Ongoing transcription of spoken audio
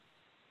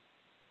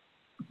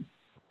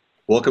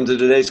Welcome to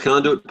today's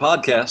Conduit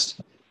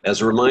podcast.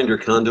 As a reminder,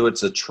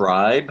 Conduit's a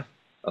tribe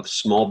of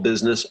small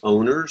business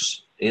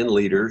owners and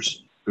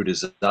leaders who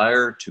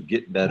desire to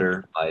get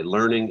better by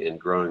learning and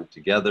growing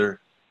together.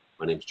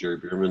 My name is Jerry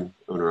Beerman,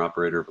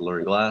 owner-operator of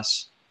Alluring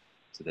Glass.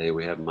 Today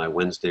we have my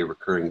Wednesday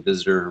recurring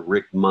visitor,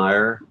 Rick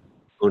Meyer,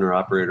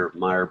 owner-operator of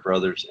Meyer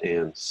Brothers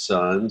and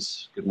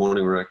Sons. Good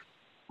morning, Rick.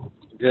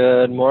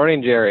 Good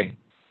morning, Jerry.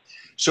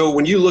 So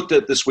when you looked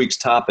at this week's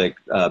topic,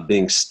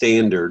 being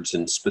standards,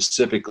 and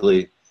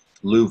specifically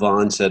Lou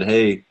Vaughn said,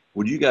 hey,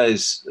 would you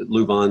guys,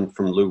 Lou Vaughn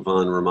from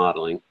Vaughn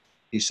Remodeling,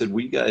 he said,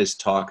 will you guys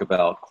talk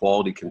about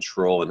quality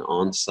control and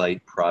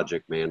on-site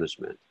project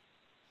management?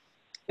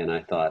 And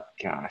I thought,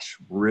 gosh,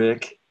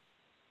 Rick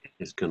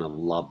is going to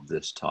love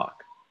this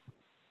talk.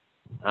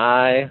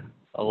 I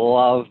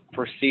love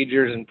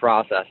procedures and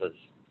processes.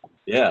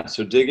 Yeah,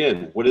 so dig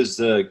in. What is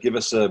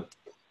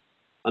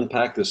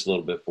unpack this a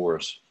little bit for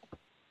us.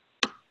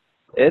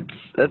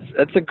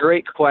 It's a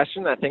great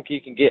question. I think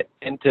you can get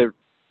into,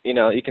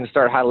 you can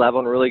start high level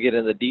and really get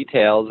into the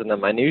details and the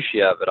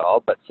minutiae of it all.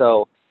 But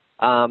so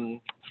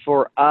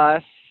for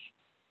us,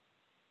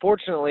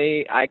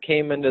 fortunately, I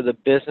came into the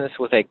business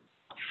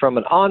from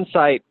an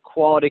on-site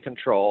quality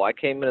control. I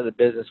came into the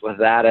business with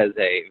that as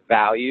a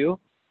value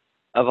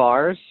of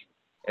ours.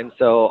 And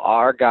so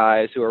our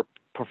guys who are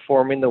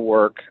performing the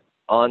work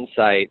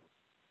on-site,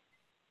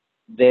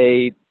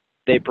 they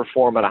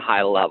perform at a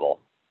high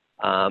level.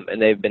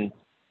 And they've been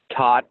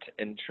taught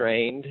and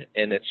trained,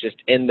 and it's just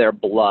in their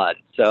blood.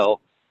 So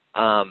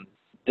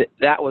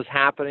that was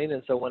happening.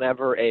 And so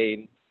whenever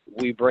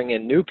we bring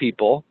in new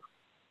people,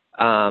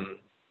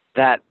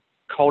 that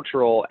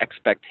cultural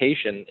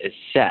expectation is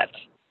set.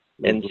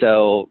 And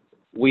so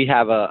we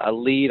have a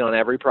lead on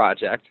every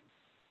project.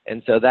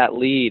 And so that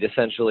lead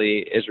essentially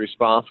is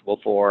responsible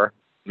for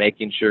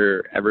making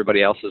sure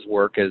everybody else's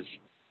work is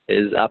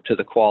up to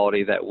the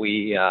quality that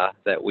we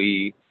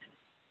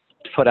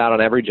put out on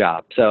every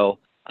job. So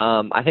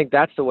I think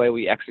that's the way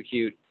we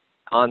execute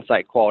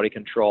on-site quality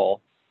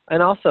control.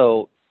 And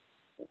also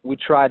we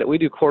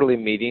do quarterly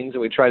meetings,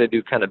 and we try to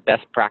do kind of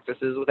best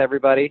practices with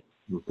everybody.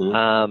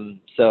 Mm-hmm.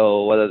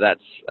 So whether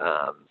that's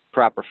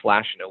proper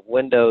flashing of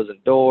windows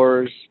and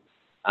doors,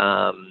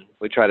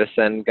 we try to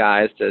send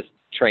guys to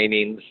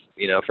trainings,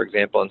 for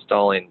example,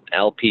 installing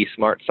LP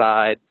smart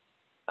side,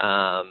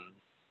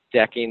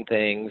 decking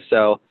things.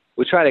 So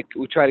we try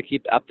to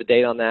keep up to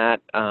date on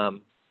that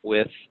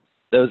with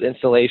those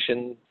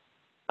installations.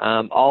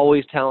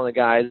 Always telling the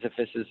guys, if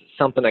this is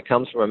something that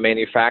comes from a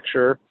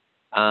manufacturer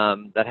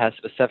that has a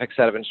specific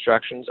set of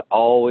instructions,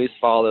 always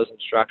follow those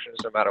instructions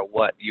no matter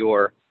what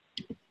your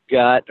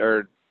gut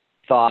or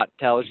thought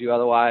tells you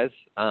otherwise,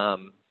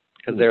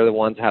 because they're the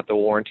ones that have to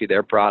warranty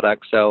their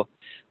product. So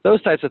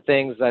those types of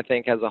things, I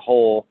think, as a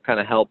whole,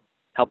 kind of help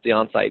the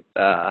on-site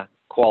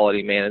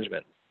quality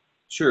management.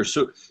 Sure.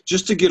 So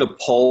just to get a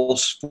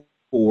pulse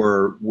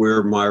for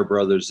where Meyer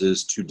Brothers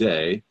is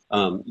today,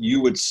 you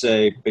would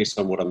say, based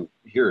on what I'm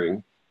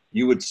hearing,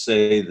 you would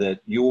say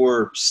that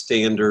your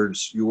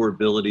standards, your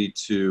ability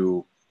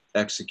to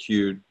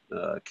execute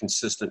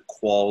consistent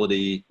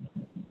quality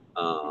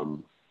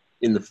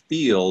in the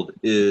field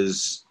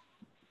is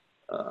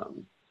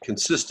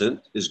consistent,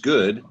 is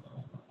good.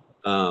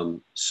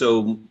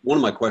 So one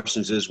of my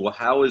questions is, well,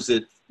 how is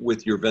it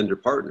with your vendor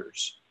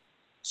partners?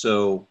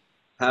 So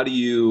how do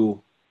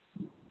you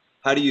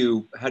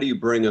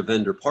bring a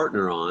vendor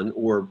partner on,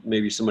 or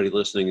maybe somebody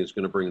listening is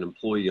going to bring an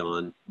employee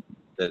on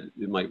that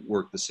it might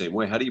work the same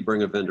way? How do you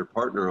bring a vendor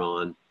partner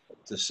on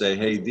to say,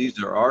 hey,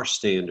 these are our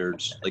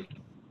standards? Like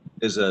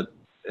as a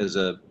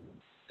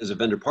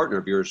vendor partner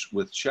of yours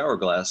with shower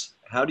glass,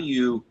 how do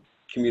you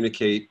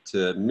communicate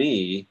to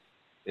me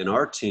and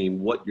our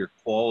team what your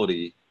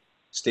quality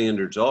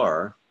standards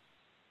are,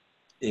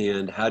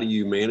 and how do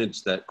you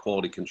manage that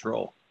quality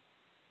control?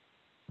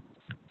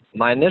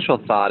 My initial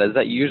thought is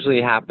that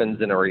usually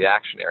happens in a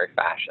reactionary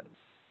fashion.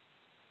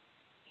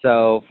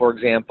 So, for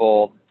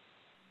example,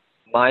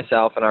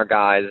 myself and our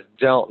guys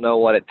don't know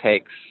what it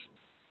takes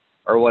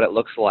or what it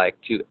looks like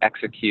to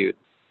execute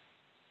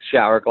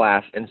shower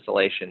glass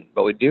installation,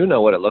 but we do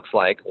know what it looks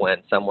like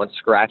when someone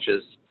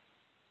scratches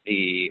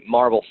the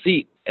marble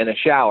seat in a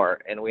shower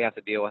and we have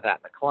to deal with that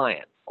in the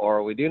client.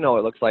 Or we do know what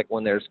it looks like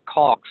when there's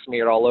caulk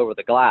smeared all over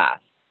the glass,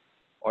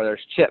 or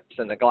there's chips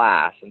in the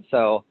glass. And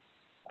so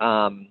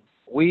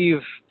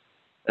we've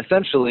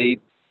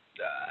essentially,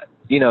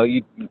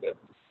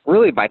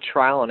 really by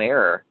trial and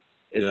error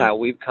is how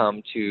we've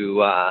come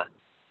to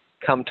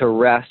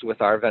rest with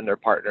our vendor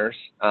partners.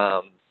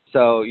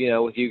 So,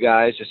 with you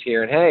guys just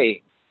hearing,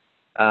 hey,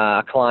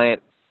 a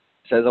client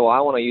says, oh,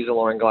 I want to use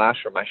Alluring glass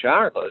for my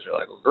shower enclosure.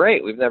 Like, well,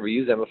 great, we've never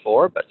used them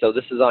before, but so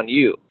this is on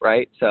you,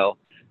 right? So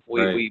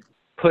we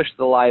push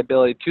the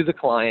liability to the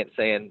client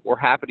saying, we're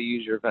happy to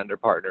use your vendor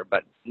partner,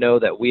 but know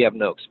that we have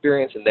no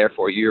experience, and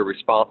therefore you're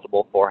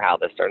responsible for how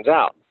this turns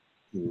out.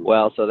 Mm-hmm.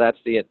 Well, so that's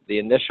the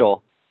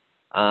initial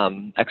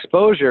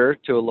exposure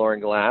to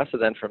Alluring glass.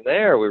 And then from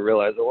there, we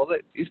realize, well,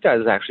 these guys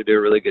actually do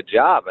a really good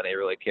job, and they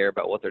really care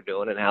about what they're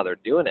doing and how they're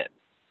doing it.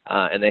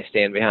 and they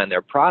stand behind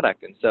their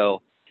product. And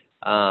so,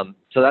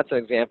 so that's an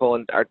example.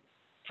 And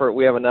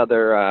we have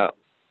another,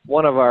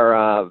 one of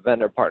our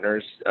vendor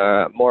partners,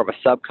 more of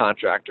a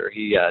subcontractor.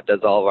 He does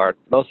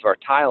most of our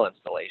tile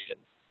installation.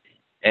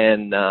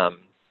 And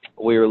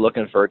we were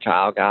looking for a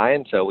tile guy,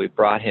 and so we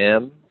brought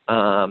him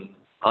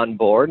on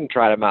board and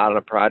tried him out on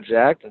a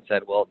project and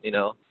said, well,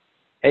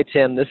 hey,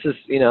 Tim, this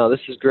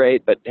is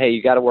great, but hey,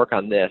 you got to work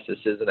on this. This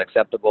isn't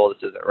acceptable.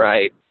 This isn't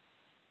right.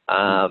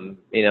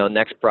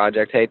 Next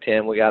project, hey,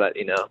 Tim, we got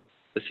to,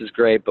 this is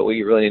great, but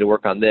we really need to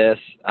work on this.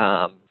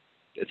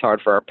 It's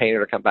hard for our painter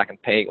to come back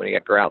and paint when you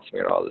got grout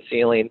smeared all over the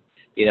ceiling,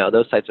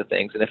 those types of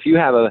things. And if you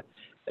have a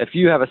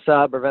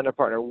sub or vendor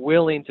partner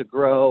willing to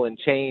grow and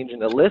change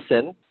and to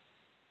listen,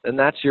 then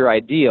that's your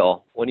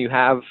ideal.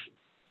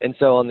 And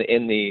so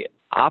in the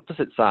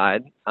opposite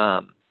side,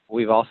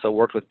 we've also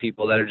worked with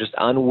people that are just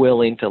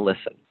unwilling to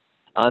listen,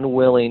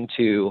 unwilling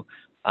to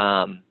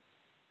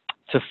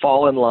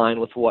fall in line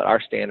with what our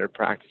standard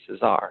practices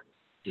are.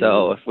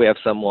 So if we have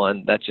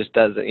someone that just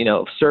does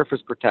it,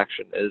 surface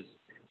protection is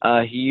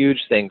a huge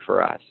thing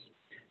for us.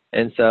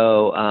 And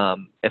so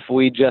if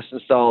we just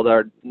installed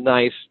our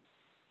nice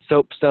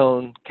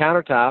soapstone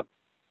countertop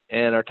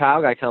and our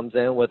tile guy comes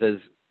in with his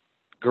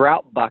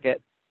grout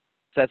bucket,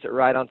 sets it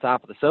right on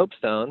top of the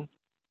soapstone,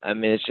 I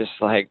mean, it's just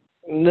like,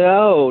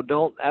 no,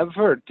 don't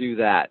ever do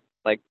that.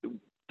 Like,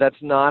 that's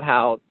not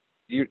how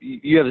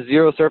you have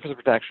zero surface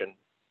protection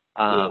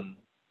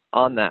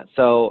on that.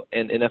 So,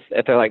 and if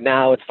they're like,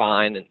 no, it's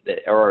fine.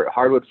 Or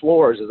hardwood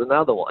floors is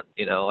another one,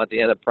 at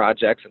the end of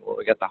projects, and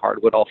we got the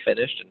hardwood all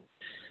finished and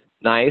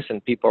nice,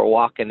 and people are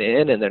walking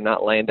in and they're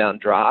not laying down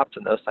drops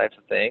and those types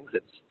of things.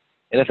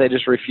 And if they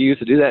just refuse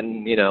to do that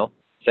and,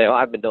 say, oh,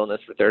 I've been doing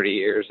this for 30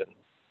 years and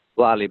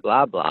blah, blah,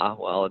 blah, blah,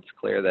 well, it's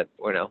clear that,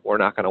 we're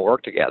not going to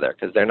work together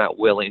because they're not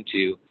willing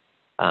to,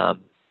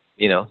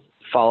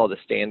 follow the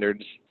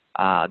standards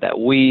that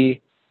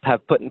we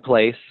have put in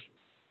place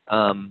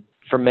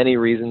for many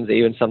reasons,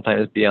 even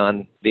sometimes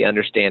beyond the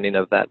understanding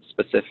of that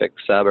specific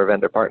sub or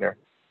vendor partner.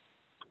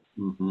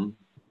 Mm-hmm.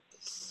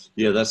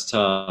 Yeah, that's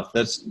tough.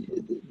 That's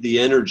the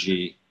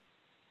energy.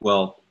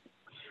 Well,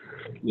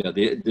 yeah,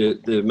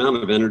 the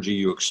amount of energy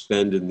you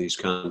expend in these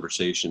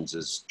conversations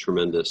is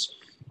tremendous.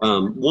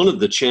 One of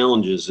the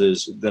challenges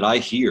is that I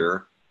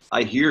hear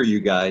you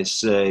guys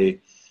say,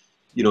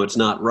 it's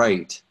not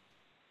right.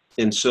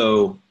 And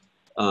so,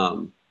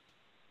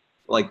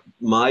 like,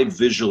 my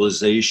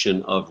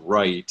visualization of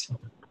right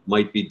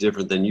might be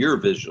different than your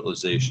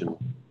visualization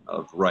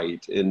of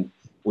right. And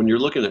when you're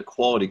looking at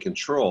quality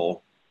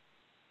control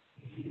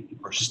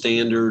or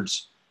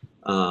standards,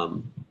 how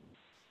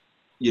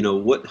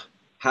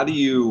do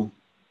you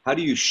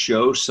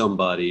show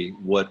somebody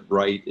what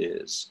right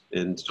is?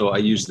 And so I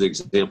used the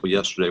example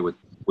yesterday with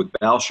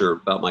Balsher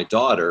about my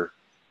daughter.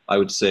 I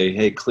would say,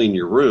 hey, clean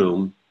your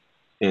room.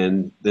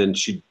 And then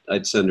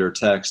I'd send her a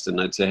text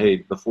and I'd say, hey,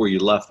 before you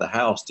left the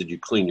house, did you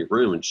clean your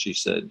room? And she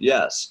said,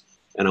 yes.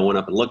 And I went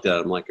up and looked at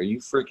it. I'm like, are you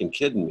freaking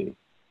kidding me?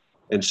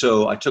 And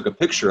so I took a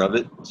picture of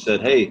it, said,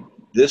 hey,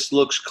 this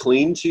looks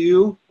clean to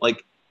you.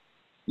 Like,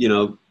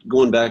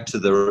 going back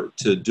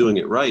to doing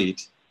it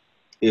right.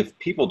 If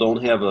people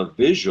don't have a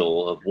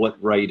visual of what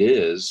right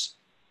is,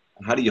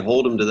 how do you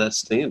hold them to that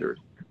standard?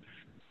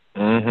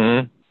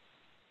 Mm-hmm.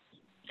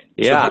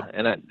 Yeah.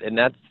 And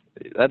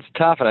that's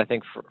tough. And I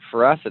think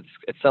for us,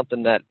 it's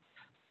something that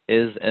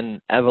is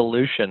an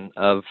evolution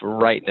of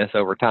rightness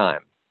over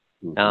time.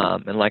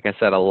 Mm-hmm. And like I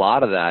said, a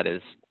lot of that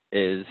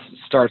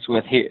starts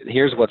with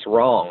here's what's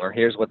wrong or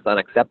here's what's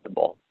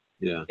unacceptable.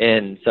 Yeah.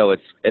 And so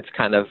it's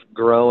kind of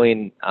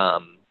growing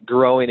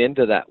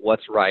into that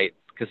what's right.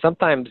 Because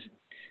sometimes,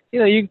 you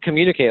can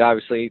communicate,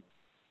 obviously,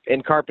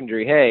 in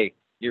carpentry, hey,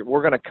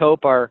 we're going to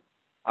cope our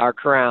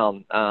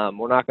crown.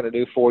 We're not going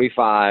to do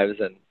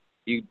 45s, and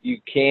you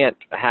can't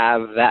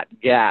have that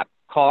gap.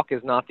 Caulk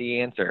is not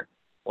the answer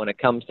when it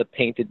comes to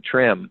painted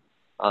trim.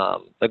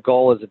 The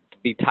goal is to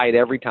be tight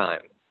every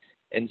time.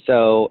 And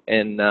so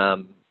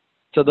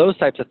those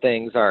types of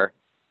things are,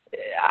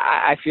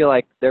 I feel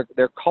like they're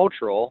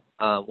cultural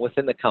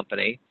within the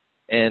company,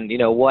 and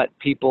what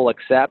people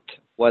accept,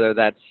 whether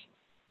that's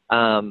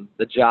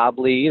the job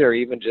lead or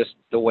even just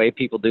the way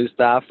people do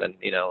stuff, and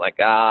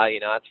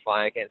that's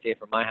fine, I can't see it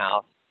from my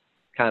house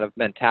kind of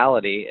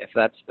mentality. If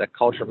that's the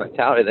cultural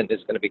mentality, then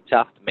it's going to be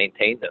tough to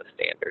maintain those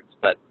standards.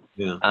 But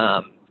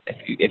yeah.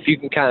 If you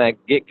can kind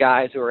of get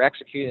guys who are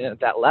executing at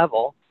that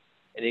level,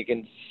 and you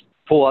can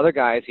pull other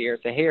guys here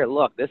and say, here,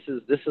 look, this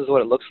is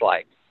what it looks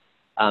like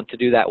to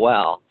do that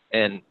well.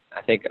 And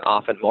I think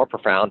often more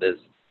profound is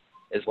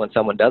when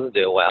someone doesn't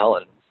do it well,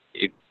 and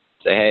you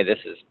say, hey, this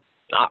is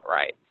not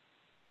right.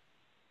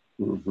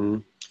 Mm-hmm.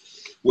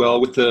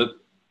 Well,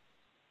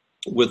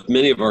 with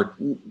many of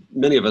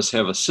us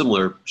have a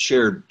similar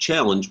shared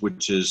challenge,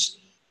 which is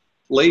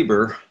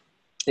labor.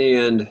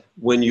 And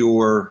when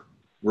you're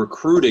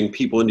recruiting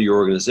people into your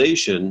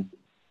organization,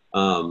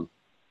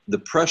 the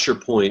pressure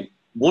point,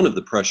 one of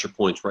the pressure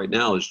points right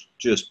now is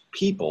just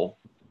people.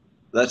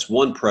 That's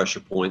one pressure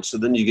point. So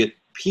then you get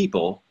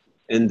people,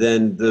 and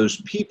then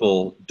those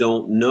people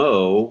don't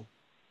know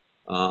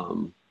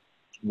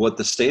what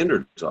the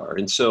standards are.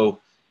 And so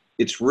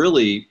it's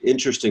really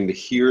interesting to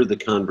hear the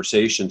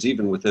conversations,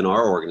 even within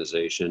our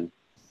organization,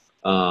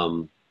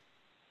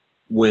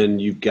 when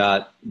you've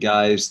got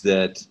guys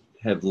that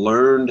have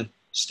learned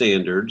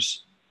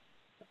standards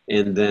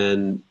and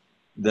then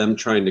them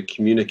trying to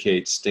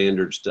communicate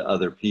standards to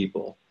other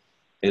people.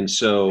 And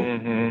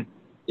so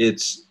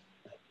it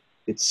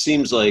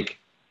seems like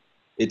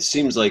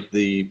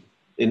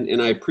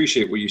and I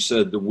appreciate what you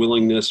said, the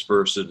willingness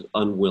versus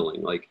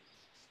unwilling. Like,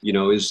 you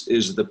know,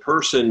 is the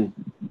person,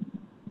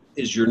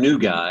 is your new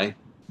guy,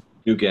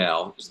 new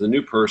gal, is the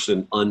new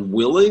person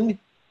unwilling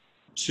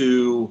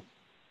to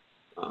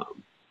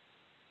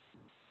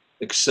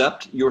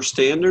accept your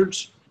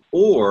standards,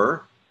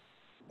 or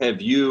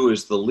have you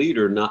as the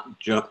leader not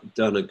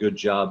done a good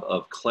job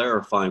of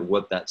clarifying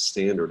what that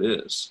standard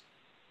is?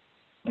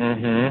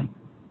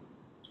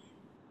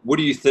 What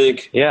do you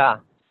think? Yeah.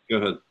 Go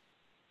ahead.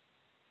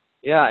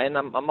 Yeah, and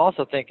I'm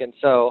also thinking,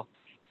 so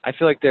I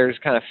feel like there's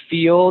kind of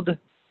field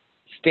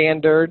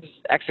standards,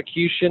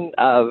 execution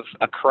of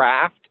a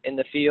craft in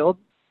the field,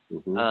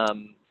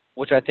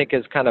 which I think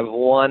is kind of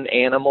one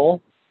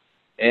animal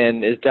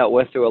and is dealt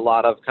with through a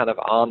lot of kind of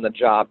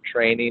on-the-job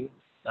training.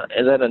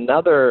 And then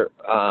another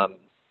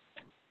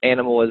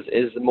animal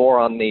is more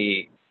on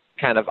the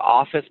kind of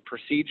office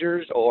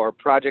procedures or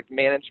project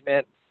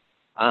management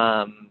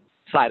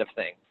side of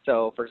things.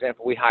 So, for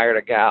example, we hired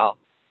a gal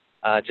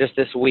just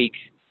this week,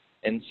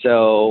 and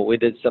so we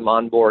did some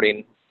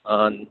onboarding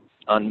on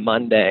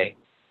Monday.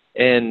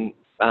 And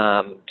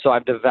so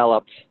I've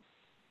developed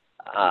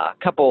a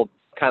couple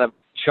kind of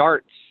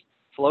charts,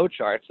 flow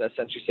charts that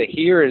essentially say,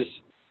 here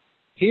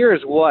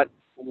is what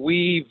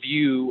we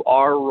view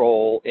our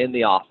role in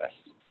the office,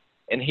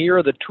 and here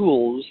are the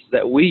tools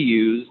that we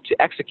use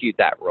to execute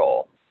that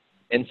role.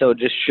 And so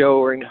just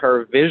showing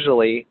her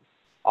visually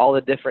all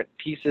the different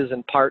pieces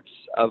and parts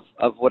of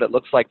what it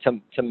looks like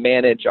to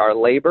manage our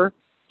labor,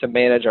 to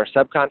manage our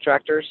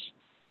subcontractors,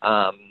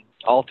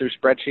 all through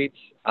spreadsheets,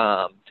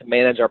 to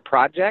manage our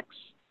projects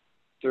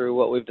through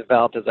what we've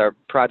developed as our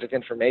project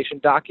information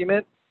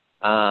document,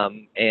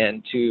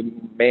 and to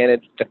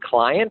manage the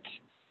client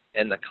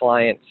and the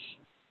client's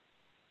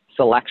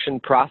selection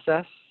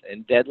process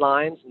and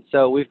deadlines. And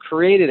so we've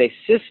created a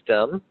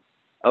system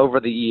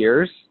over the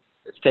years.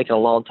 It's taken a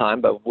long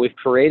time, but we've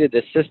created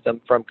this system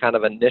from kind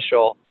of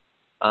initial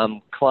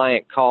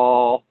client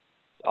call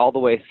all the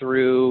way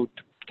through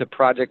to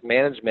project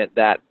management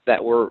that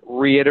we're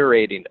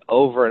reiterating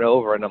over and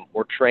over, and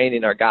we're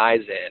training our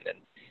guys in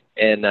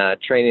and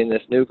training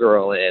this new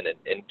girl in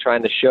and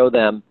trying to show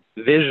them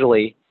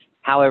visually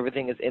how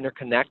everything is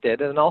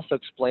interconnected, and also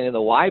explaining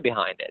the why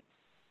behind it.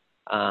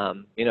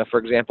 You know, for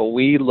example,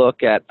 we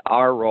look at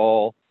our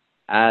role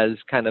as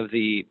kind of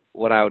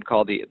what I would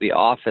call the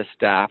office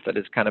staff that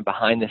is kind of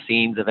behind the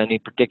scenes of any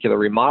particular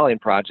remodeling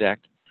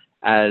project,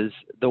 as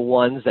the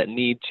ones that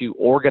need to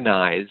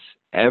organize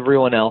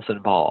everyone else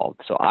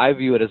involved. So I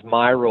view it as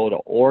my role to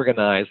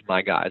organize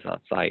my guys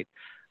on site,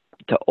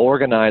 to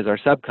organize our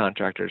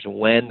subcontractors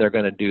when they're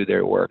going to do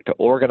their work, to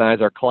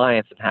organize our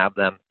clients and have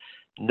them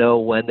know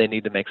when they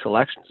need to make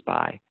selections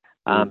by.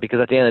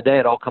 Because at the end of the day,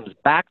 it all comes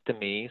back to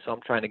me. So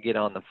I'm trying to get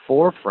on the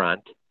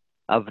forefront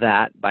of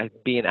that by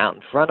being out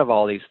in front of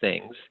all these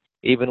things,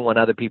 even when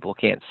other people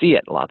can't see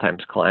it. A lot of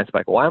times clients are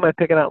like, why am I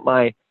picking out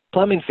my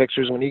plumbing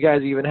fixtures when you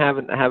guys even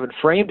haven't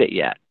framed it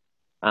yet?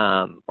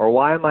 Or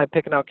why am I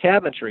picking out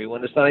cabinetry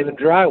when it's not even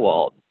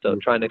drywalled? So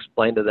trying to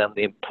explain to them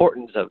the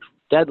importance of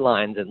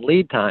deadlines and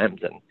lead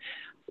times. And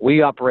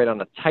we operate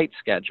on a tight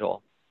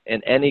schedule,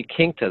 and any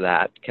kink to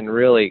that can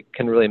really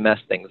mess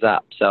things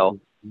up. So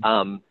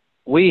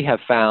we have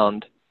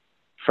found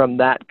from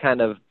that kind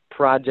of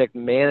project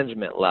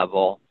management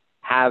level,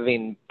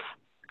 having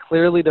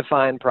clearly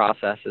defined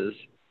processes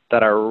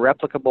that are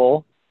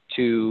replicable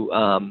to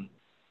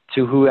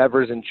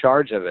whoever's in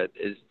charge of it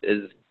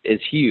is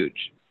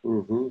huge.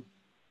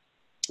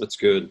 That's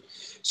good.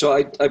 So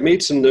I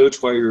made some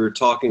notes while you were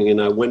talking,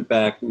 and I went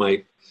back.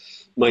 My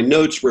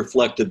notes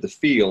reflected the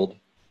field.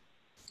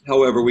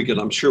 However,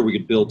 I'm sure we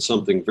could build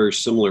something very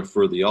similar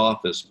for the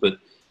office. But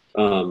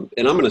and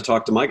I'm going to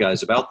talk to my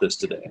guys about this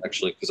today,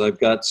 actually, because I've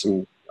got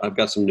some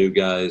new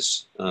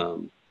guys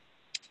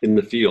in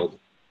the field,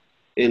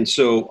 and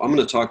so I'm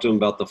going to talk to them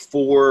about the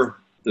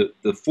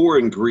four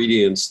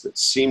ingredients that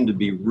seem to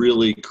be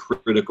really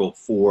critical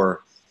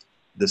for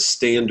the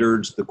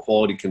standards, the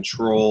quality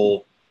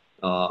control,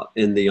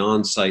 and the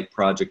on-site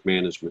project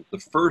management. The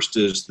first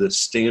is the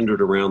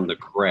standard around the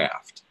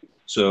craft.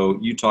 So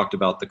you talked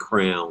about the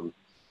crown.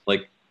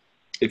 Like,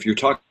 if you're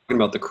talking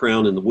about the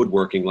crown and the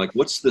woodworking, like,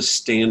 what's the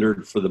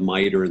standard for the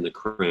miter and the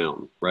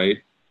crown, right?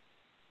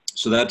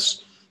 So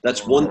that's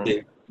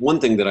one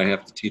thing that I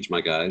have to teach my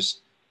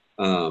guys.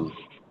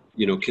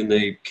 You know, can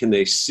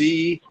they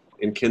see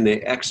and can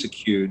they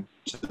execute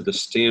to the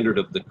standard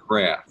of the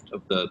craft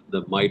of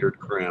the mitered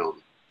crown?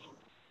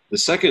 The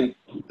second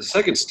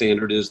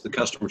standard is the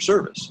customer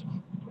service.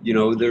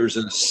 there's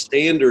a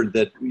standard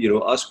that,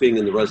 us being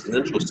in the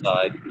residential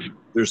side,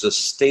 there's a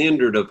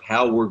standard of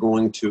how we're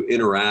going to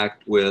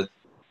interact with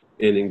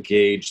and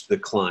engage the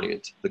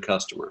client, the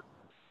customer.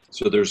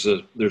 So there's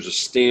a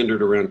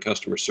standard around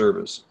customer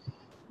service.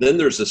 Then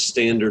there's a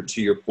standard,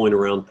 to your point,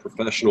 around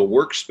professional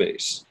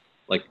workspace.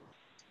 Like,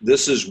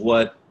 this is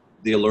what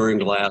the Alluring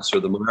Glass or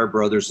the Meyer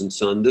Brothers and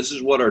Son, this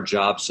is what our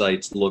job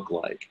sites look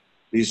like.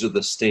 These are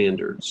the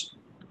standards.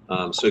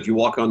 So if you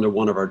walk onto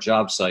one of our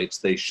job sites,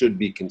 they should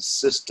be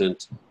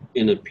consistent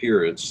in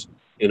appearance,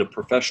 in a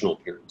professional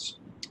appearance.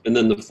 And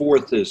then the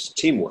fourth is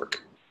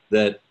teamwork,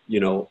 that,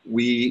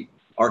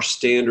 our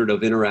standard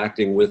of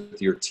interacting with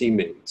your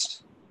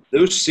teammates.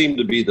 Those seem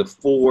to be the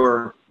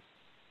four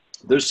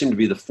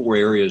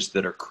areas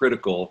that are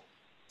critical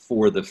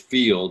for the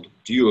field.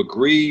 Do you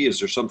agree? Is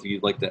there something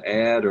you'd like to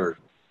add or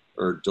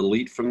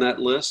delete from that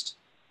list?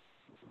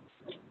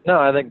 No,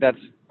 I think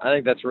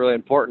that's really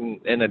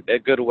important and a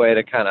good way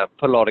to kind of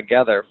put it all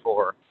together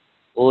for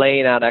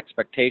laying out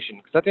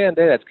expectations. Because at the end of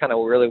the day, that's kind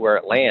of really where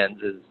it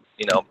lands is,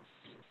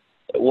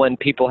 when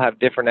people have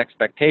different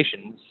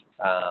expectations,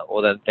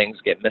 well, then things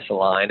get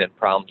misaligned and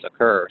problems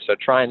occur. So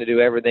trying to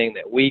do everything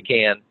that we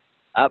can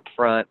up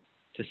front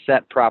to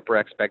set proper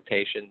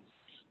expectations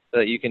so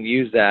that you can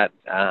use that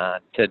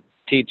to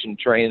teach and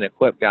train and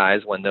equip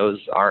guys when those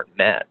aren't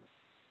met.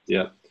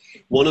 Yeah.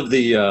 One of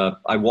the,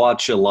 I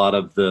watch a lot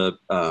of the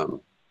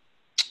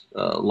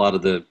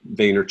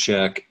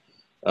Vaynerchuk,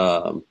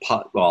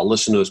 I'll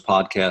listen to his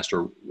podcast,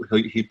 or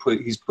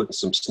he's putting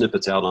some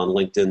snippets out on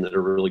LinkedIn that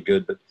are really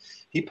good, but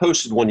he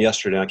posted one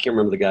yesterday. I can't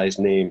remember the guy's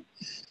name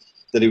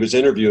that he was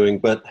interviewing,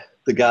 but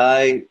the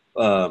guy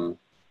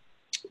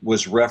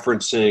was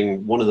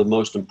referencing one of the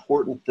most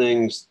important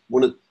things,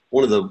 one of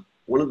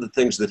the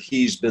things that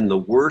he's been the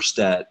worst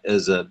at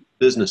as a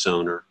business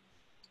owner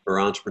or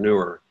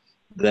entrepreneur,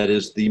 that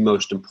is the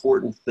most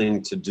important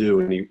thing to do.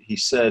 And he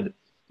said,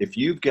 if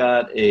you've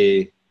got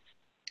a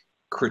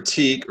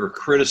critique or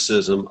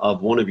criticism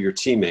of one of your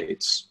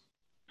teammates,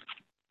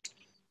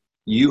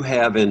 you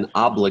have an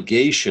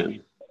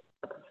obligation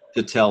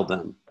to tell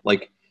them.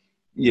 Like,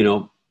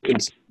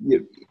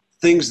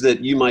 things that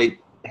you may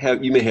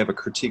have a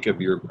critique of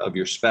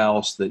your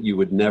spouse that you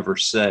would never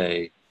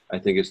say, I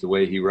think is the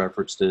way he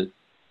referenced it.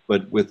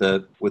 But with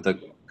a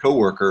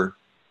coworker,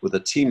 with a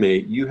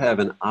teammate, you have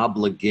an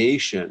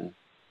obligation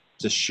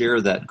to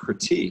share that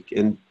critique.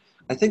 And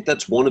I think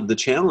that's one of the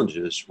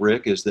challenges,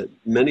 Rick, is that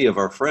many of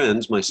our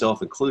friends,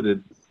 myself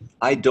included,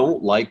 I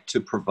don't like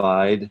to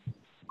provide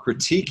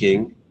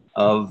critiquing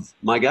of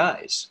my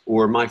guys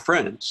or my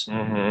friends.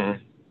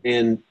 Mm-hmm.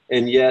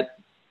 And yet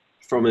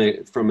from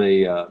a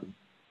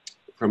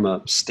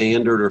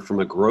standard or from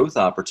a growth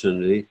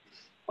opportunity,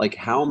 like,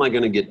 how am I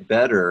going to get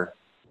better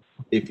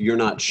if you're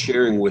not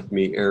sharing with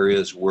me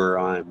areas where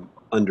I'm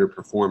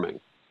underperforming?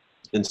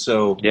 And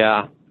so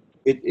yeah,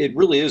 it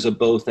really is a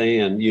both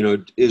and,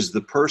 is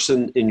the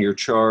person in your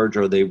charge,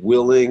 are they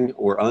willing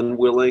or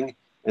unwilling?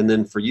 And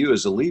then for you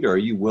as a leader, are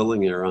you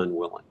willing or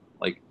unwilling?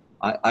 Like,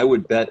 I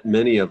would bet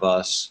many of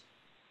us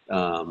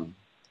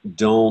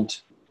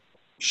don't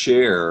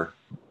share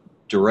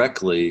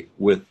directly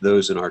with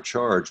those in our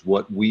charge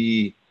what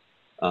we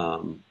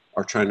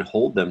are trying to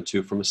hold them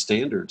to from a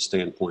standard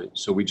standpoint.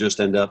 So we just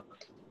end up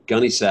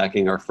gunny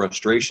sacking our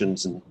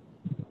frustrations, and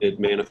it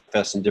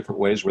manifests in different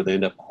ways where they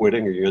end up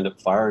quitting, or you end up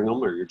firing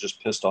them, or you're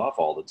just pissed off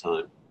all the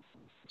time.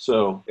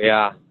 So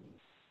yeah,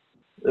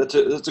 that's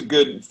a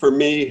good, for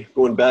me,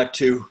 going back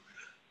to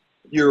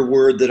your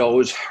word that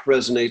always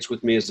resonates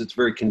with me, is it's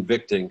very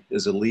convicting.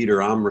 As a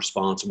leader, I'm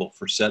responsible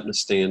for setting the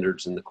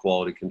standards and the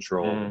quality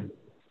control.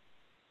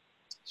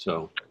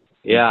 So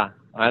yeah,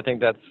 I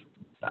think that's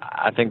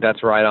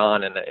right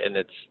on, and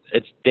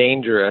it's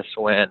dangerous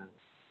when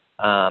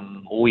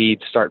we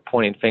start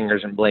pointing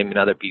fingers and blaming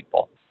other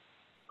people.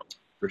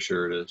 For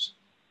sure it is.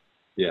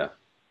 Yeah,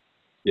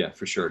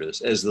 for sure it is.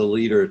 As the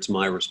leader, it's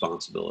my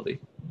responsibility,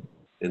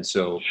 and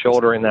so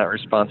shouldering that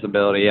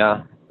responsibility.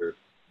 Yeah.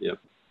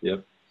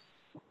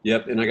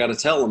 Yep. And I got to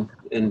tell them,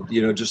 and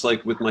just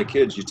like with my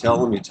kids, you tell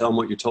them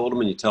what you told them,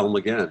 and you tell them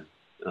again.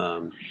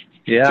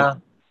 Yeah.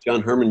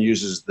 John Herman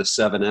uses the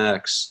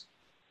 7X,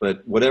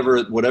 but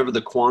whatever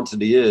the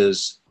quantity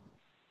is,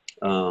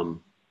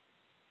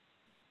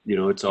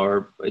 it's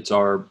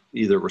our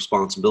either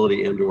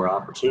responsibility and or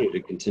opportunity to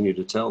continue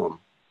to tell them.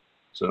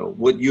 So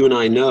what you and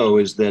I know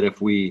is that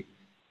if we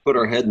put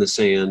our head in the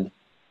sand,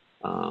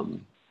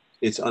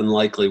 it's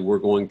unlikely we're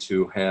going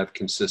to have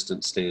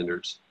consistent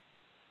standards.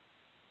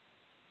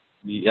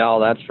 Yeah,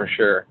 that's for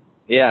sure.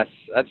 Yes,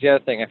 that's the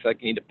other thing. I feel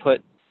like you need to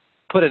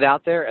put it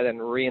out there and then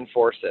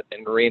reinforce it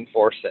and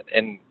reinforce it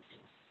and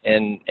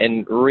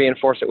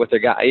reinforce it with their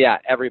guy. Yeah,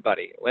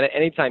 everybody.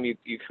 Anytime you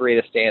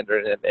create a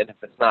standard, and if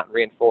it's not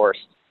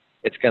reinforced,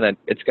 it's gonna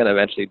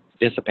eventually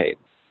dissipate.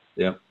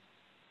 Yep.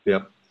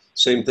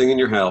 Same thing in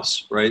your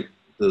house, right?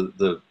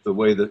 The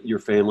way that your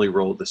family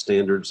rolled, the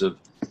standards of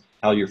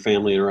how your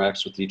family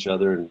interacts with each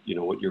other, and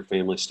what your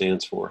family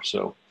stands for.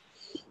 So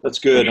that's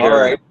good. Sure. All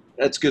right.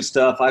 That's good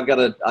stuff. I've got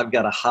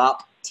to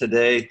hop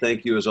today.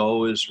 Thank you as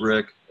always,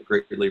 Rick.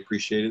 greatly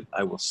appreciate it.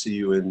 I will see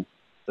you in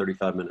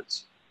 35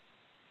 minutes.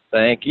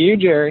 Thank you,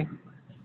 Jerry.